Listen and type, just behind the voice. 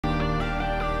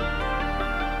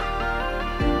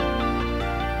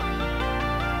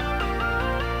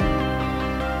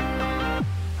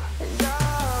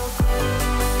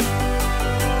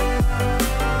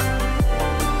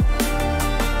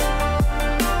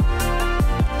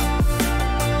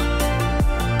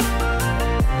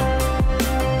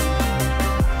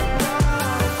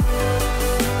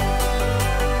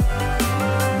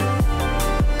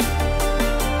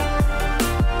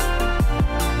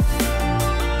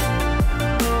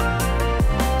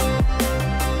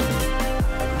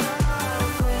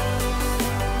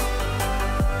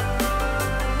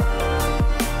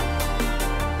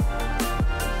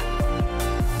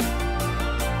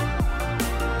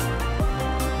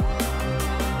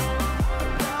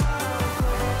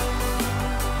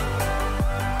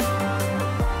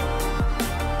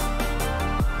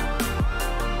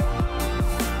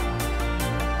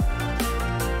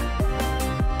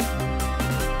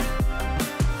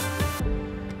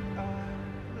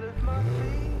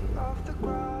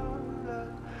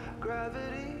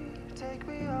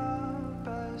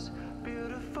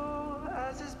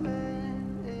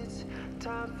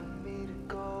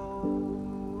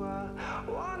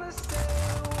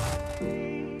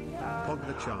love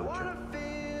the charger.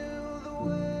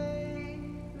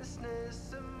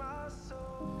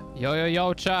 Yo, yo,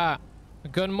 yo, chat.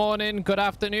 Good morning, good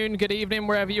afternoon, good evening,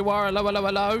 wherever you are. Hello, hello,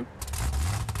 hello.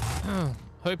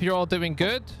 Hope you're all doing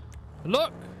good.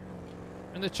 Look,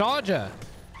 in the charger.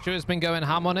 Stuart's been going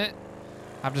ham on it.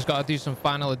 I've just got to do some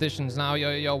final additions now.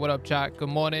 Yo, yo, yo, what up, chat? Good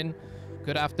morning,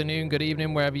 good afternoon, good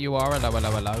evening, wherever you are. Hello,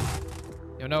 hello, hello.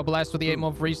 Yo, no blessed with the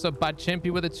 8-month resub. Bad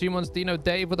Chimpy with the 2 months. Dino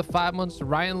Dave with the 5 months.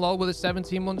 Ryan Law with the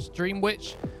 17 months. Dream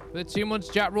Witch with the 2 months.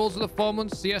 Jack Rules with the 4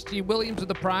 months. CSG Williams with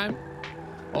the Prime.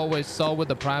 Always Sol with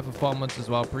the Prime for 4 months as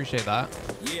well. Appreciate that.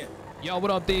 Yeah. Yo,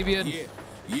 what up, Deviant? Yeah,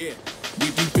 yeah.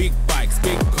 We do big bikes,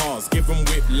 big cars, give them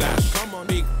whiplash. Come on,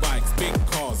 big bikes, big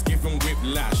cars, give them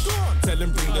whiplash. Tell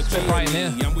them bring the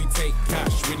J&E and we take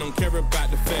cash. We don't care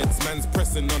about the feds, man's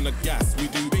pressing on the gas. We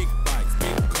do big bikes,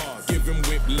 big cars, give them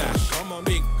whiplash. Come on,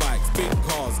 big bikes, big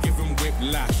cars, give them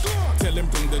whiplash. Tell them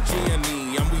bring the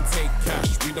J&E and we take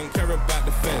cash. We don't care about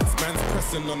the feds, man's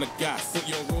pressing on the gas. Put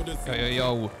your orders. Yo, yo,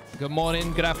 yo. Good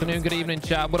morning, good afternoon, good evening,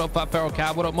 chat. What up, Fat Feral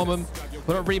Cat? What up, Mum?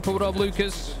 What up, Reaper? What up,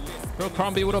 Lucas? What up,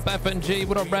 Crombie? What up, FNG?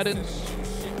 What up, Reddens?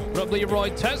 What up, Leroy?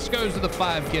 Tesco's to the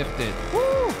 5 gifted. Woo!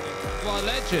 What a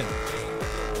legend.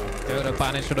 What up,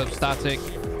 Banish? What up, Static?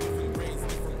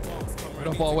 What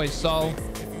up, Always Sol?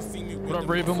 What up,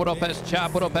 Ruben? What up, S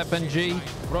Chat? What up, FNG?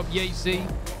 What up, Yacey?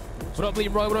 What up,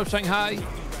 Leroy? What up, Shanghai?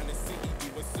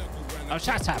 Oh,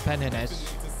 shut up, Penines.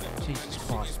 Jesus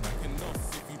Christ, man.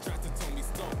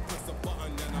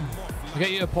 You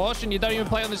get you a Porsche and you don't even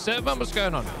play on the server? What's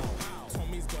going on?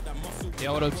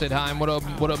 Yo, what up, Sid Heim? What up,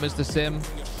 Mr. Sim?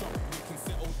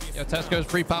 Yo, Tesco's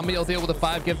 £3 meal deal with a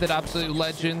 5 gifted. Absolute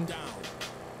legend.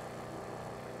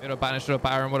 What up, Banish? What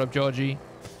up, Aaron? What up, Georgie?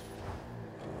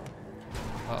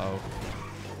 Uh-oh.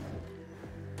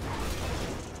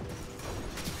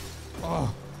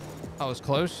 Oh, that was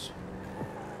close.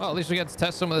 Well, at least we get to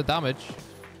test some of the damage.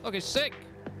 Look, it's sick.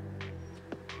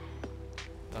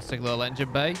 That's a sick little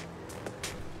engine bay.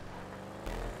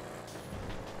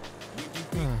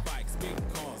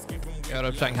 Yo, what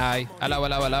up, Shanghai? Hello,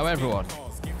 hello, hello, everyone.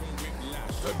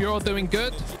 Hope you're all doing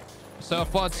good. So I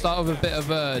thought I'd start with a bit of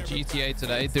GTA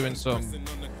today, doing some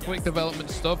quick development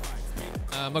stuff.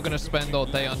 I'm not going to spend all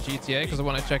day on GTA because I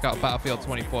want to check out Battlefield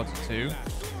 2042.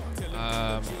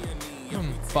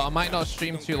 But I might not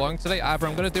stream too long today. Either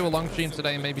I'm going to do a long stream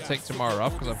today and maybe take tomorrow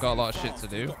off because I've got a lot of shit to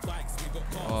do.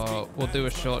 Or we'll do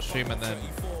a short stream and then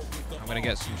I'm going to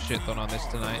get some shit done on this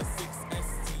tonight.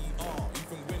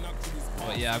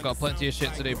 But yeah, I've got plenty of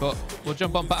shit to do. But we'll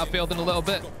jump on Battlefield in a little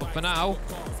bit. But for now,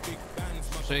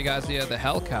 I'll show you guys here the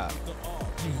Hellcat.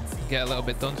 Get a little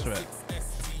bit done to it.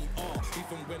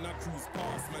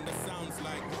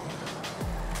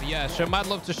 But yeah, show mad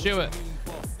love to Stuart.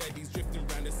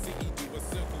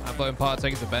 I'm blowing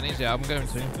partaking to Benny's. Yeah, I'm going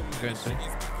to.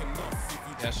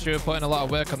 Yeah, Stuart putting a lot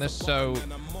of work on this. So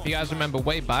if you guys remember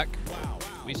way back,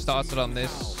 we started on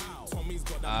this.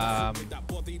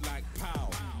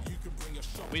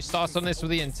 We started on this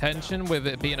with the intention with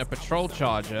it being a patrol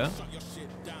charger.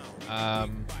 I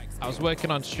was working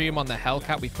on stream on the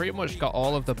Hellcat. We pretty much got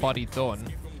all of the body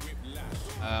done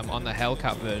on the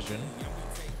Hellcat version.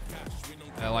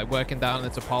 Like working down the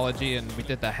topology, and we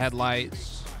did the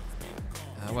headlights.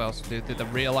 What else did the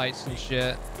rear lights and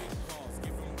shit.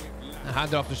 I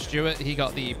handed off to Stuart. He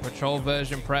got the patrol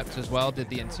version prepped as well. Did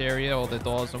the interior, all the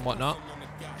doors and whatnot.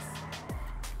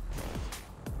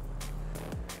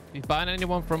 If you find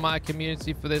anyone from my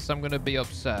community for this, I'm going to be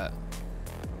upset.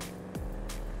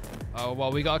 Oh,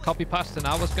 well, we got a copy pasta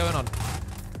now. What's going on?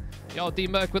 Yo,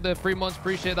 D-Merc with the 3 months.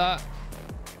 Appreciate that.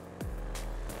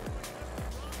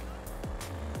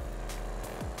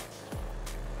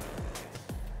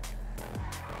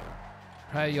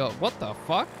 Hey, yo. What the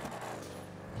fuck?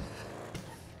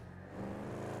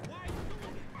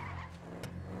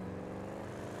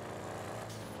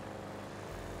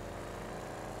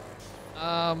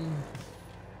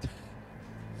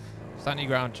 Stand your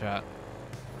ground, chat.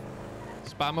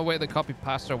 Spam away the copy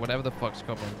pasta or whatever the fuck's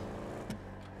coming.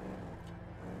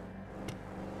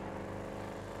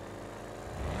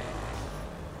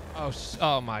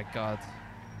 Oh my god.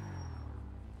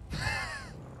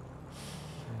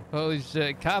 Holy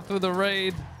shit. Cat through the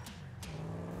raid.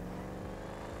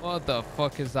 What the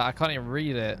fuck is that? I can't even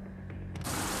read it.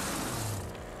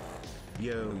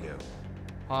 Yo, yo.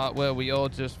 Part where we all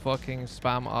just fucking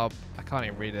spam up. I can't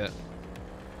even read it.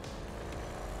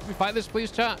 Can we fight this,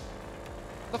 please, chat?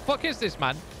 What the fuck is this,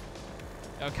 man?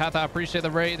 Yo, Kat, I appreciate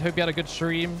the raid. Hope you had a good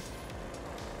stream.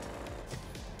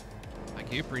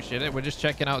 Thank you. Appreciate it. We're just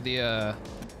checking out the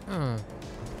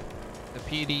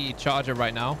PD Charger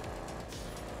right now.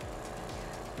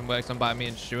 Been worked on by me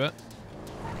and Stuart.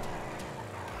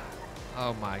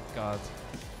 Oh my god.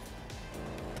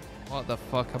 What the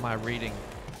fuck am I reading?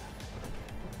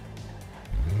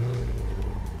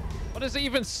 What does it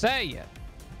even say?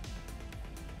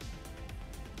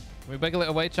 Can we wiggle it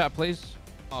away, chat, please?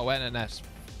 Oh, NNS.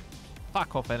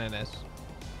 Fuck off, NNS.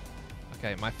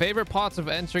 Okay, my favorite parts of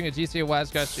entering a GTA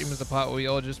Wiseguy stream is the part where we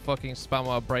all just fucking spam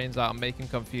our brains out and make him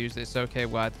confused. It's okay,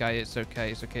 Wiseguy. It's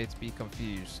okay. It's okay to be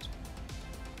confused.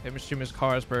 Famous streamer's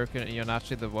car is broken and you're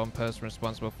naturally the one person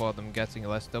responsible for them getting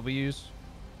less W's.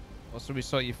 Also, we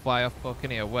saw you fly off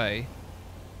fucking it away.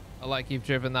 I like you've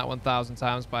driven that 1,000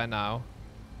 times by now.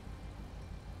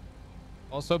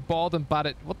 Also, bald and bad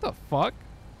at... What the fuck?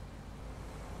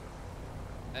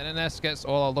 NNS gets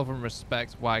all our love and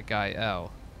respect. White guy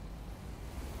L.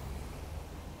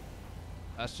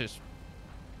 That's just...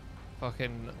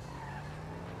 fucking...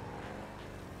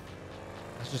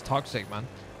 That's just toxic, man.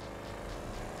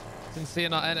 Sincere,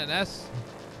 not NNS.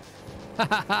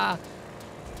 Hahaha.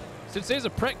 Sincere's a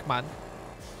prick, man.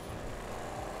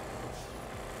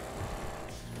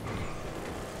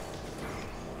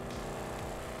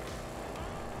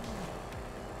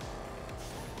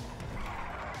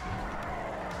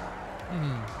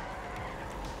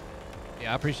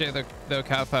 Yeah, I appreciate the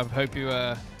Cap. I hope you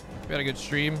had a good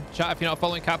stream. Chat, if you're not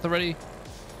following Cap already, you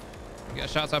get a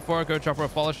shout out for her. Go drop her a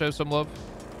follow, show some love.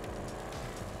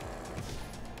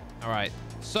 All right,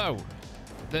 so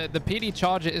the PD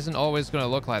Charger isn't always going to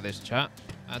look like this, chat.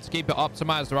 And to keep it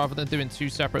optimized, rather than doing two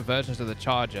separate versions of the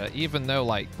Charger, even though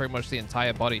like pretty much the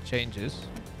entire body changes,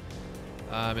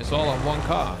 it's all on one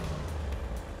car.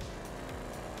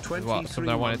 What something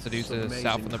I wanted to do to set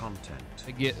up from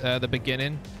the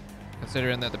beginning,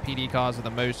 considering that the PD cars are the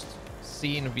most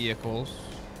seen vehicles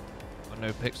on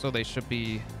Nopixel. They should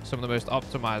be some of the most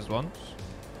optimized ones.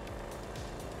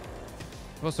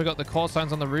 We've also got the call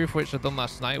signs on the roof, which I done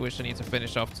last night, which I need to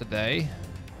finish off today.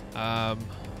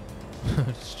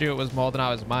 Stuart was more than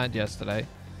out of his mind yesterday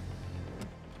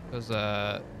because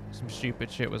some stupid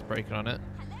shit was breaking on it.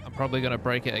 I'm probably going to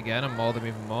break it again and maul them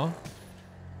even more.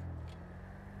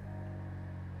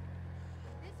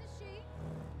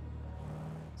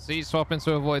 Seat swapping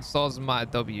to avoid stalls in my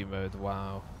W mode.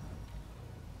 Wow.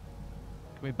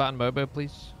 Can we ban Mobo,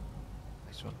 please?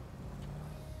 Nice one.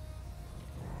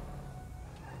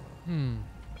 Oh,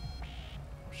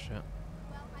 shit. Well,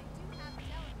 I do have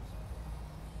television.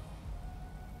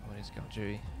 Oh, he's got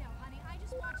Dewey. No, honey, I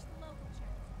just watched the local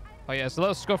channels. Oh yeah, it's a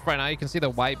little scuffed right now. You can see the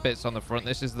white bits on the front.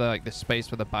 This is the space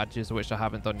for the badges, which I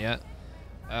haven't done yet.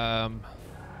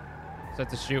 Said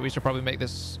to Stuart, we should probably make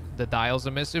this the dials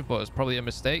emissive, but it's probably a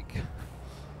mistake.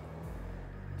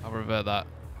 I'll revert that.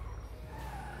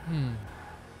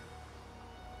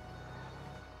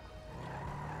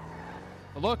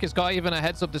 But look, it's got even a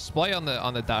heads-up display on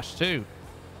the dash too.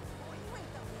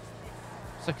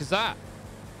 So is that?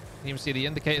 Can you even see the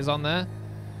indicators on there?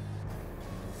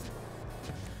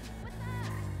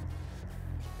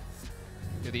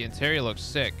 Dude, the interior looks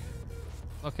sick.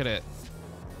 Look at it.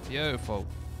 Beautiful.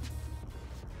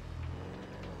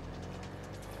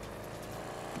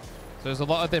 So there's a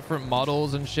lot of different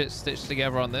models and shit stitched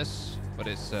together on this, but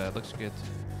it's looks good.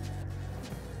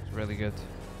 It's really good.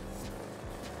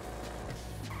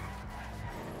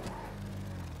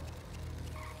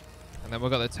 And then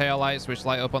we've got the tail lights, which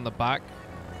light up on the back.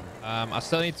 I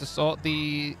still need to sort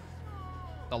the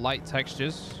light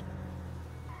textures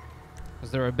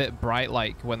because they're a bit bright,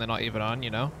 like when they're not even on,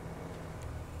 you know.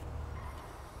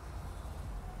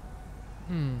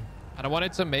 And I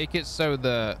wanted to make it so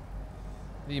the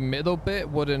middle bit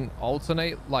wouldn't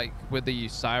alternate like with the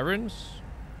sirens,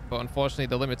 but unfortunately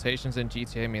the limitations in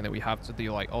GTA mean that we have to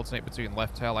do like alternate between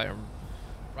left tail light and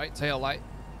right tail light.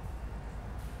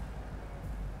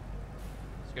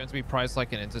 It's going to be priced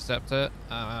like an Interceptor.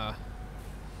 Well,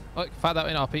 you can find out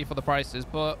in RP for the prices,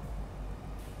 but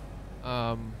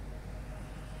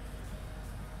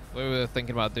we were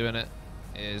thinking about doing it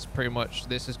is pretty much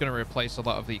this is going to replace a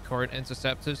lot of the current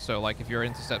Interceptors. So like if you're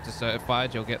Interceptor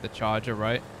certified, you'll get the Charger,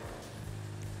 right?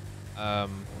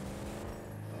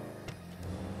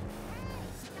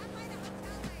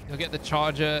 You'll get the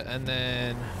Charger, and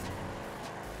then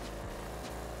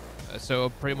so it'll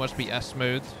pretty much be S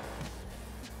mode.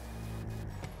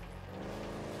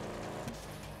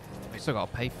 You still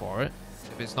gotta pay for it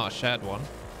if it's not a shared one.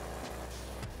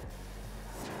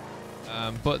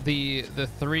 But the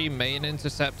three main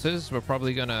Interceptors, we're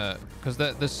probably gonna, because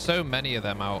there's so many of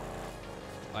them out,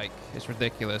 like it's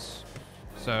ridiculous.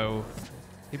 So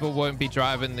people won't be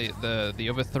driving the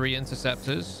other three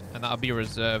Interceptors, and that'll be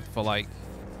reserved for like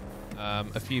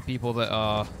a few people that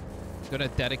are gonna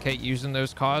dedicate using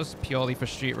those cars purely for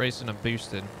street racing and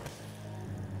boosting.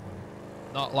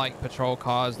 Not like patrol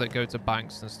cars that go to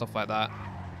banks and stuff like that.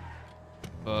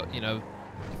 But, you know,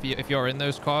 if you're in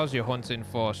those cars, you're hunting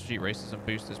for street races and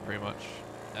boosters pretty much.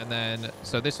 And then,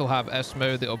 so this will have S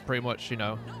mode that'll pretty much, you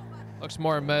know, looks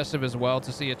more immersive as well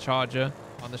to see a Charger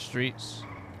on the streets.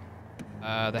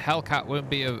 The Hellcat won't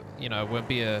be a, you know, won't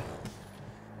be a,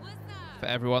 for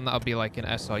everyone. That'll be like an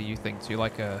SRU thing too,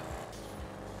 like an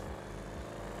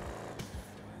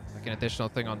additional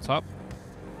thing on top.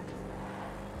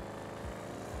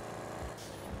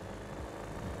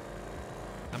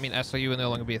 I mean, SRU will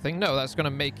no longer be a thing. No, that's going to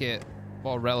make it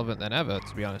more relevant than ever,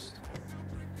 to be honest.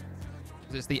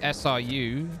 It's the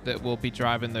SRU that will be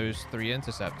driving those 3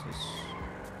 interceptors.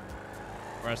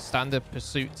 Whereas standard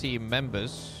pursuit team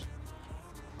members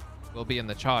will be in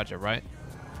the Charger, right?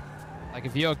 Like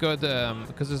if you're good,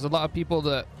 because there's a lot of people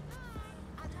that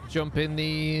jump in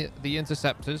the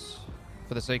interceptors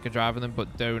for the sake of driving them,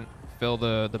 but don't fill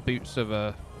the boots of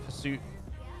a pursuit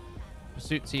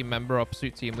team member or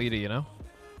pursuit team leader, you know?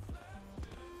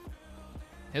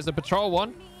 Here's a patrol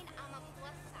one.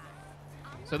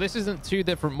 So this isn't 2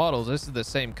 different models. This is the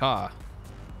same car,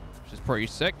 which is pretty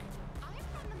sick.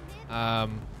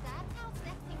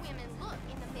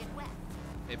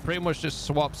 It pretty much just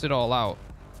swaps it all out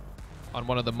on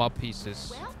one of the mob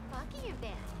pieces. Well, fuck you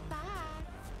then. Bye.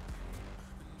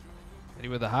 Hit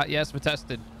you with the hat? Yes, we're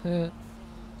tested. See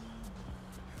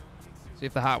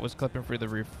if the hat was clipping through the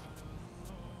roof.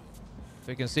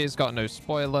 So you can see it's got no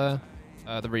spoiler.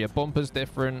 The rear bumper's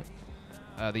different.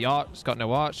 The arch's got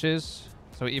no arches.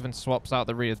 So it even swaps out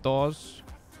the rear doors.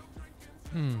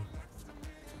 No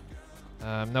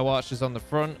arches on the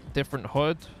front. Different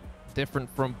hood.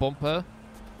 Different front bumper.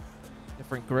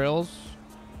 Different grills.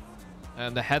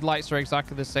 The headlights are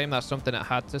exactly the same. That's something that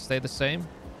had to stay the same.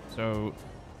 So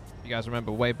you guys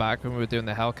remember way back when we were doing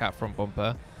the Hellcat front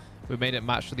bumper, we made it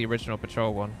match to the original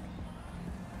patrol one.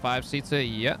 5-seater,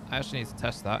 yeah. I actually need to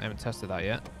test that. I haven't tested that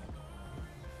yet.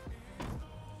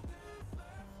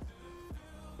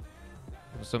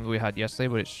 It was something we had yesterday,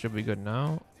 but it should be good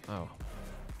now. Oh.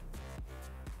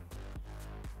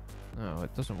 No,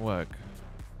 it doesn't work.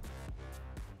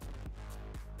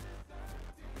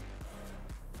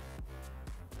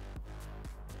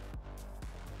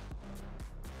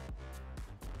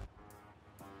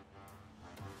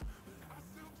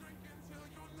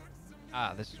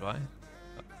 Ah, this is why.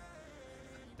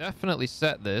 Definitely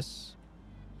set this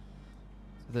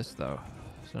to this though.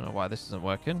 I don't know why this isn't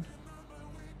working.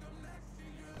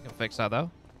 I can fix that though.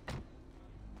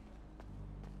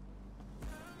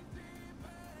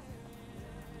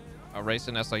 Oh,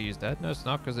 racing SRU's dead? No, it's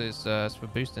not, because it's for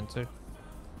boosting too.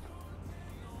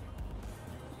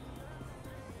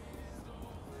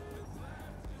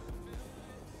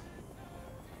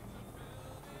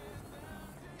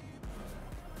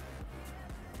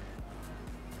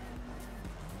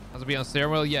 Has it be on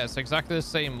steering wheel? Yeah, it's exactly the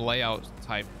same layout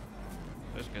type.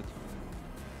 That's good.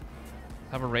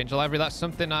 Have a Ranger library. That's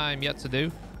something I'm yet to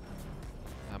do.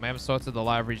 I haven't sorted the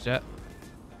libraries yet.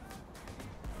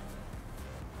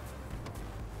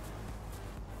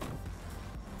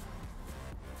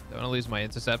 Don't want to lose my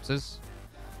interceptors.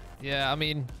 Yeah, I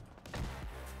mean,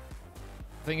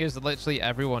 the thing is that literally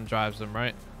everyone drives them,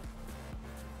 right?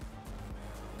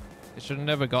 It should have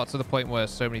never got to the point where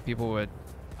so many people were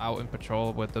out in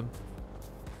patrol with them.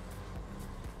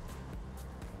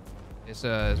 It's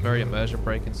very immersion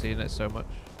breaking seeing it so much.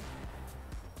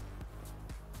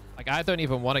 Like, I don't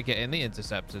even want to get in the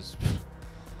interceptors.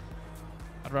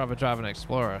 I'd rather drive an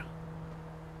Explorer.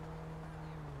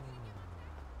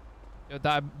 Yo,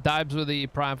 Dibes with the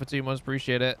Prime for 2 months.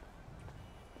 Appreciate it.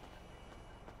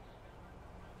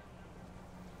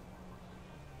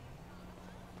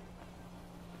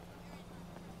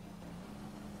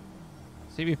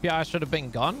 CVPI should have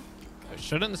been gone. It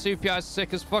shouldn't. The CVPI is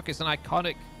sick as fuck. It's an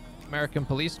iconic American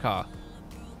police car.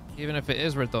 Even if it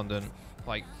is redundant.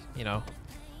 Like, you know.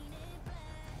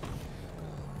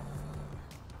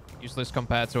 Useless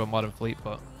compared to a modern fleet,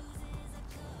 but...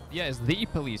 yeah, it's the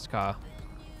police car.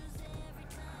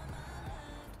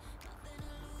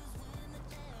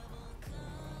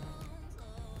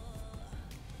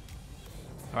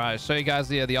 Alright, show you guys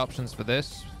the options for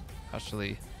this.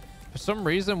 Actually, for some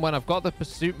reason, when I've got the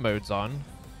pursuit modes on,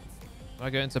 when I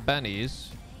go into Benny's...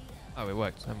 oh, it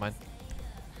worked. Never mind.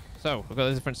 So, we've got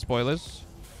the different spoilers.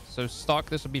 So, stock,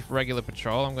 this will be for regular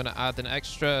patrol. I'm going to add an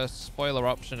extra spoiler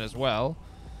option as well.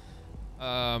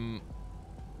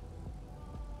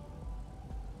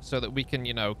 So that we can,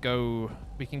 you know,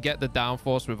 we can get the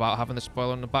downforce without having the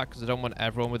spoiler on the back, because I don't want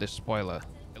everyone with this spoiler.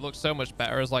 It looks so much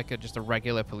better as like just a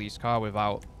regular police car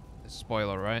without the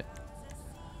spoiler, right?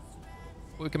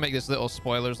 We can make this little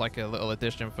spoilers like a little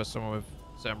addition for someone with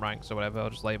certain ranks or whatever.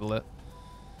 I'll just label it.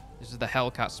 This is the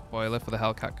Hellcat spoiler for the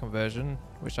Hellcat conversion,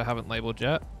 which I haven't labeled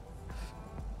yet.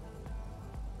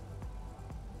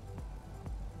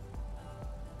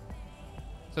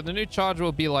 So the new Charger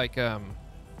will be like, I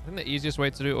think the easiest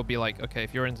way to do it will be like, okay,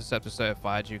 if you're Interceptor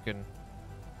certified, you can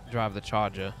drive the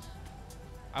Charger.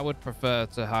 I would prefer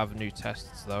to have new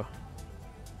tests though.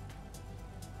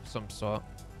 Some sort.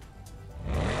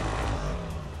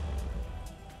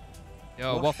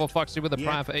 Yo, Waffle Foxy with a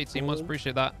prime for 18 months.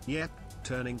 Appreciate that. Yep.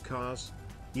 Turning cars.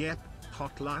 Yep.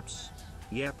 Hot laps.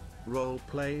 Yep. Role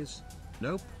plays.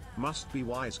 Nope. Must be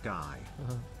Wiseguy.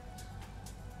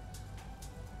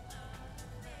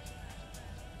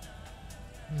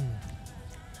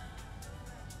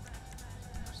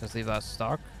 So let's leave that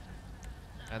stock.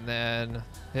 And then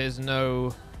here's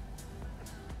no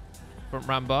front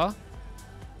ram bar.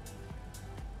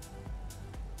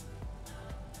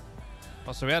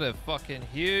 Oh, so we had a fucking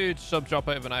huge sub drop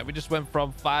overnight. We just went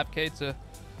from 5k to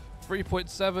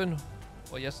 3.7.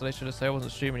 Well, yesterday, should I say? I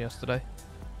wasn't streaming yesterday.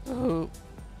 Oh.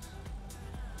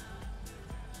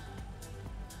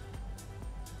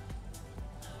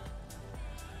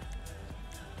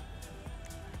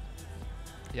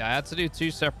 Yeah, I had to do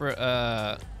 2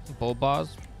 separate bull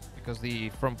bars because the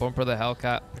front bumper of the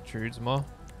Hellcat protrudes more.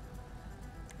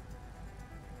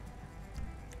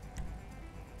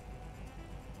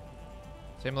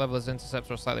 Same level as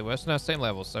Interceptor or slightly worse? No, same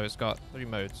level, so it's got 3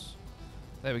 modes.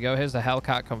 There we go. Here's the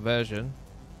Hellcat conversion.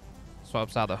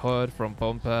 Swaps out the hood, front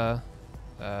bumper,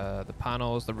 the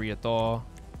panels, the rear door,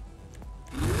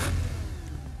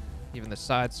 even the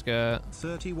side skirt.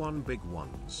 31 big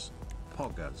ones.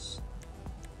 Poggers.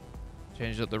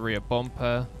 Changed up the rear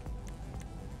bumper.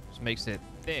 Just makes it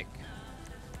thick.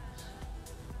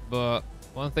 But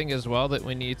one thing as well that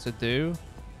we need to do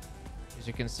is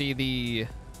you can see the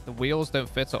wheels don't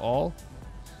fit at all.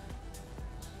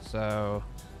 So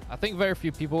I think very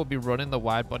few people will be running the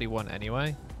wide body one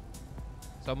anyway.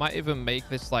 So I might even make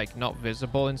this like not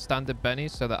visible in standard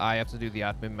bennies so that I have to do the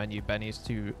admin menu bennies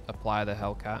to apply the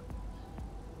Hellcat.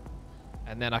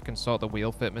 And then I can sort the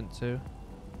wheel fitment too.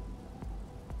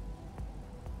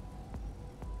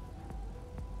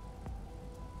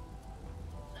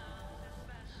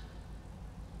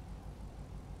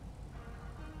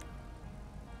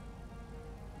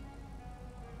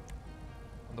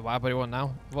 The wide body one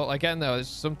now. Well, again though, it's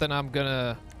something I'm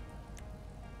gonna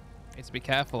need to be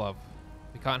careful of.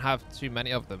 We can't have too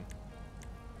many of them.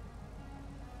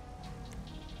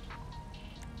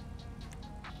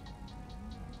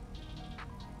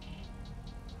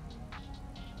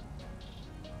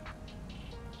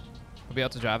 We'll be able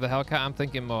to drive the Hellcat. I'm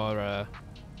thinking more kind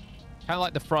of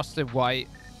like the frosted white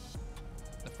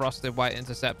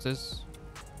Interceptors.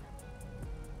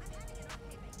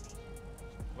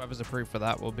 Whoever's approved for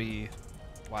that will be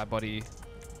wide body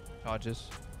Chargers.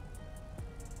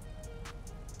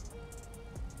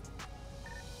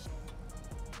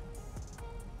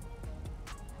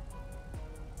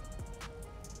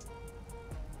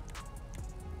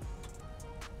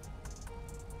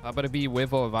 How about it be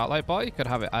with or without light bar? You could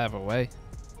have it either way.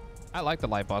 I like the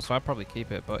light bar, so I'd probably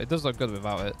keep it, but it does look good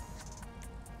without it.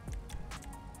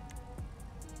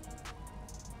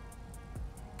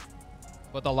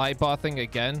 But the light bar thing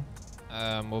again,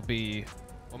 we'll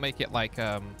make it like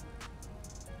the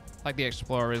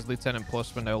Explorer is Lieutenant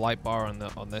Plus with no light bar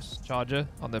on this Charger,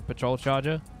 on the Patrol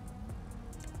Charger.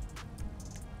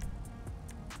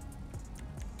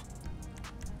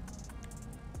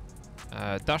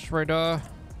 Dash radar,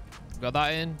 got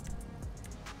that in.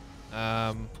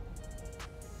 For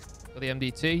the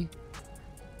MDT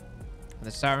and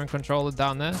the siren controller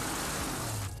down there.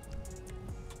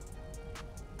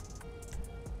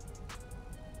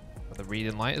 The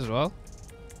reading light as well.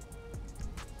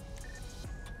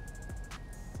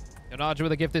 Yonaja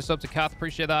with a gift this up to Kath.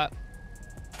 Appreciate that.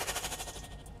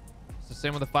 It's the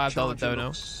same with the $5 Charger dono.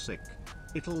 looks sick.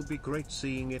 It'll be great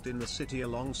seeing it in the city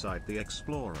alongside the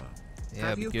Explorer. Yeah,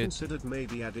 Have you good. considered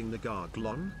maybe adding the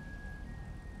Garglon?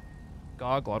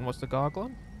 Garglon? What's the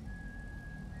Garglon?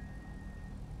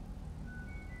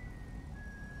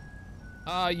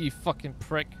 Ah, you fucking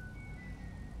prick.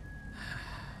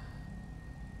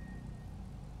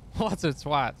 What a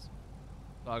twat.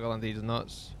 Gargle indeed is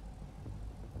nuts.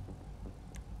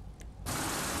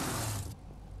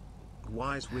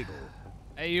 Wise wiggle.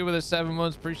 Hey, you with the 7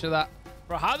 months. Appreciate that.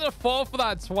 Bro, how did I fall for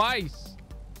that twice?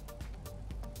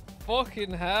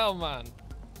 Fucking hell, man.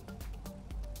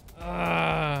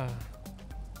 I'm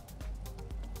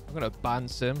gonna ban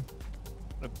Sim.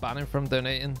 I'm gonna ban him from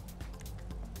donating.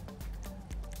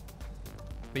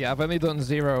 But yeah, I've only done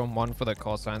 0 and 1 for the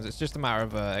call signs. It's just a matter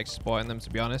of exporting them, to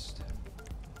be honest.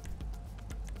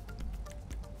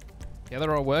 Yeah,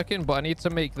 they're all working, but I need to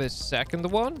make this second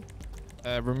one.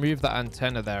 Remove that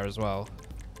antenna there as well.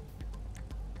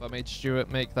 But I made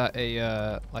Stuart make that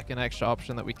a like an extra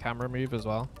option that we can remove as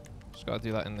well. Just gotta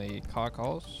do that in the car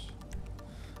calls.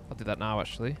 I'll do that now,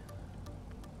 actually.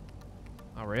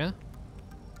 Aria.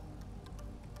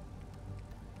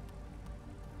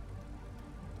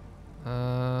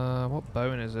 What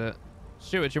bone is it?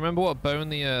 Stuart, do you remember what bone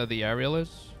the aerial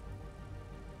is?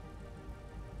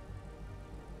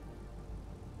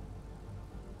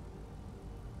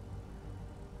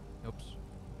 Oops.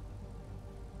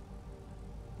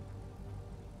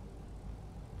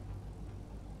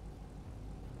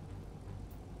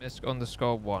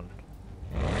 Misk_1.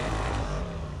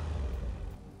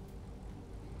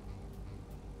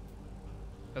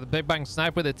 Got the Big Bang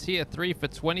Sniper with a tier 3 for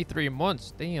 23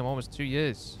 months. Damn, almost 2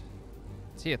 years.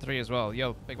 Tier 3 as well.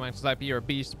 Yo, Big Bang Sniper, you're a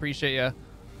beast. Appreciate ya.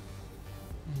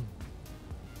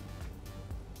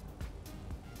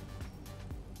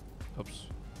 Oops.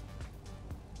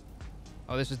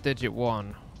 Oh, this is digit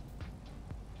 1.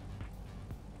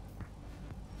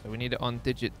 So we need it on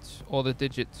digit, all the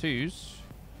digit 2s.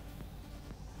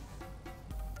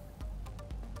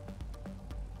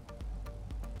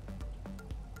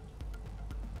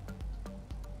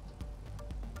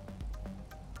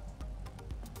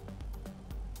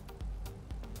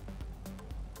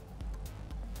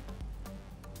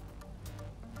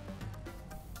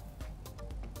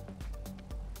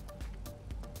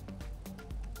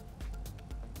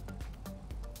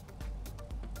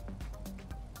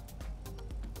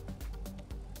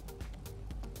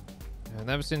 I've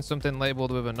never seen something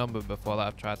labeled with a number before that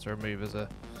I've tried to remove as an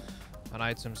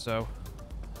item, so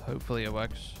hopefully it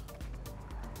works.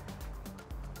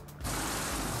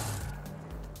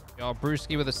 Yo,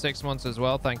 Brewski with the 6 months as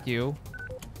well. Thank you.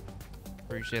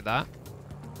 Appreciate that.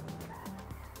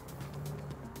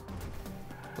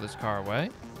 Put this car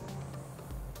away.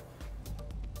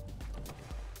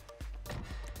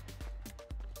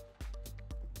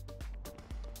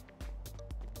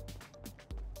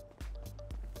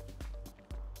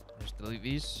 Delete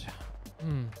these.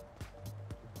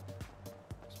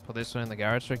 Let's put this one in the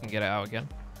garage so we can get it out again.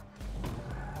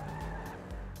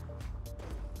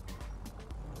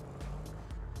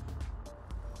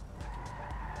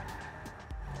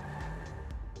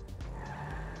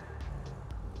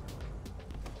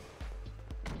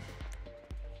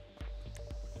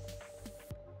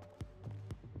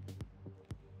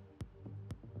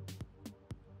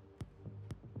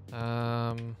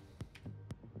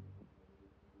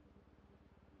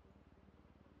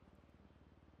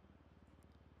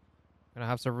 Gonna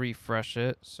have to refresh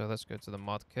it, so let's go to the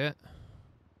mod kit.